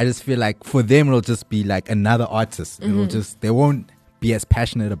 I just feel like for them, it'll just be like another artist. They won't be as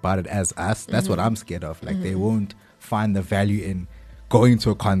passionate about it as us. That's what I'm scared of. Like they won't find the value in going to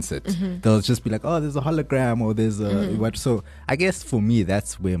a concert. They'll just be like, oh, there's a hologram or there's a what. So I guess for me,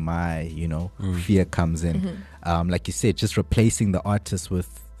 that's where my fear comes in. Like you said, just replacing the artist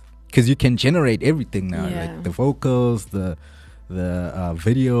with, because you can generate everything now, like the vocals, the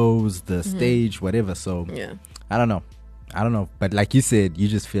videos, the stage, whatever. So I don't know, but like you said, you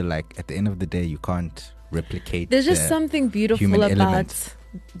just feel like at the end of the day you can't replicate. There's just something beautiful about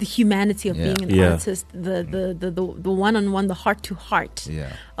the humanity of being an artist, the one-on-one, the heart-to-heart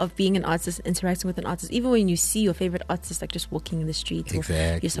of being an artist, interacting with an artist. Even when you see your favorite artist like just walking in the street, you're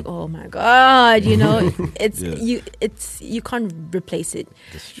just like, oh my god, you can't replace it.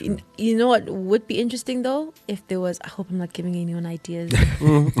 You know what would be interesting though, if there was, I hope I'm not giving anyone ideas.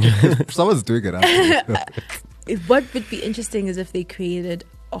 Someone's doing it. What would be interesting is if they created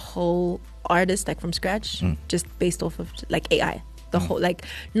a whole artist like from scratch, just based off of like AI. The whole, like,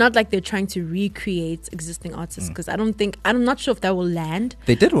 not like they're trying to recreate existing artists, because I'm not sure if that will land.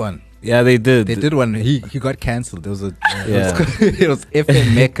 They did one. Yeah, they did. They did one. He got cancelled. There was it was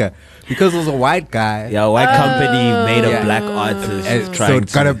FM Mecca, because it was a white guy. Yeah, a white company made a black artist. And so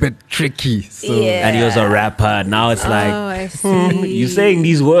it got a bit tricky. So. And he was a rapper. Now it's like, I see. You're saying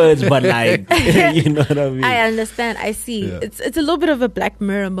these words, but like, you know what I mean? I understand. I see. Yeah. It's a little bit of a Black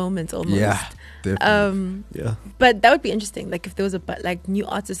Mirror moment almost. Yeah. But that would be interesting. Like if there was new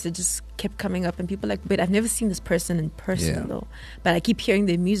artists that just kept coming up and people like, wait, I've never seen this person in person though, but I keep hearing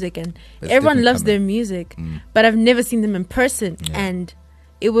their music and everyone loves their music, but I've never seen them in person, and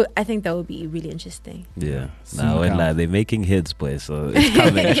I think that would be really interesting. Yeah. Now they're making hits, boy, so it's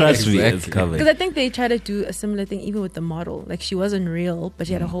coming. Trust me, it's coming. Because I think they try to do a similar thing even with the model. Like she wasn't real, but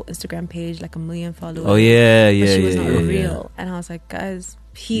she had a whole Instagram page, like 1 million followers. Oh yeah, but she was not real. Yeah. And I was like, guys,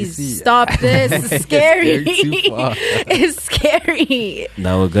 please stop this. It's scary. It's scary.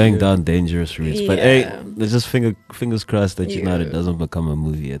 Now we're going down dangerous routes. But hey, let's just fingers crossed that it doesn't become a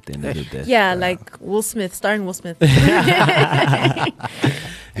movie at the end of the day. Yeah, like Will Smith, starring Will Smith.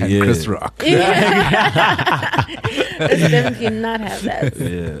 And Chris Rock. Let's definitely not have that.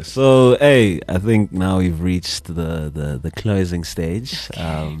 Yeah. So hey, I think now we've reached the closing stage.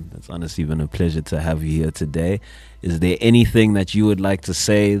 It's honestly been a pleasure to have you here today. Is there anything that you would like to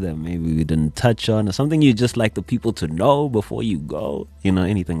say that maybe we didn't touch on, or something you'd just like the people to know before you go?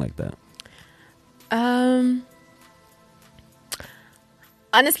 Anything like that?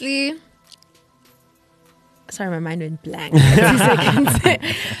 Honestly, sorry, my mind went blank. 2 seconds.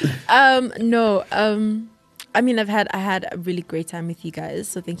 No. I mean, I had a really great time with you guys,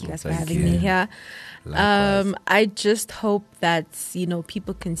 so thank you guys for having me here. I just hope that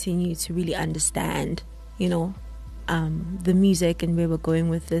people continue to really understand, the music and where we're going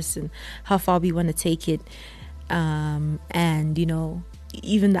with this and how far we want to take it, and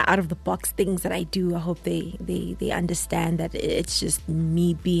even the out of the box things that I do. I hope they understand that it's just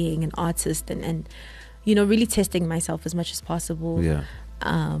me being an artist and really testing myself as much as possible.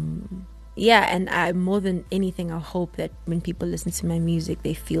 And I, more than anything, I hope that when people listen to my music,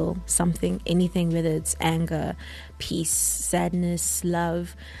 they feel something, anything, whether it's anger, peace, sadness,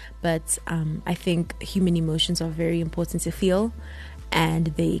 love. But I think human emotions are very important to feel, and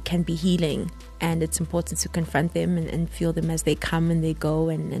they can be healing, and it's important to confront them and feel them as they come and they go,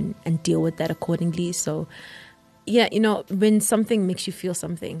 and deal with that accordingly. So when something makes you feel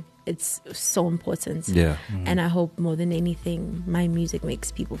something, it's so important. And I hope more than anything my music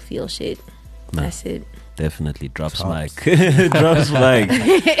makes people feel shit. That's it. Definitely drops mic. Drops mic.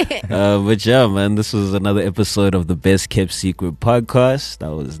 But yeah, man, this was another episode of the Best Kept Secret podcast.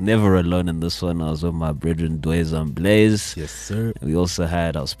 I was never alone in this one. I was with my brethren Dwayne and Blaze. Yes, sir. We also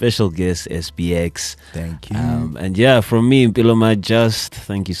had our special guest SBX. Thank you. And yeah, from me, Biloma, just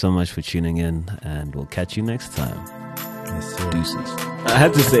thank you so much for tuning in, and we'll catch you next time. Yes, sir. Deuces. I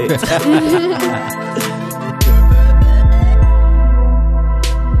had to say it.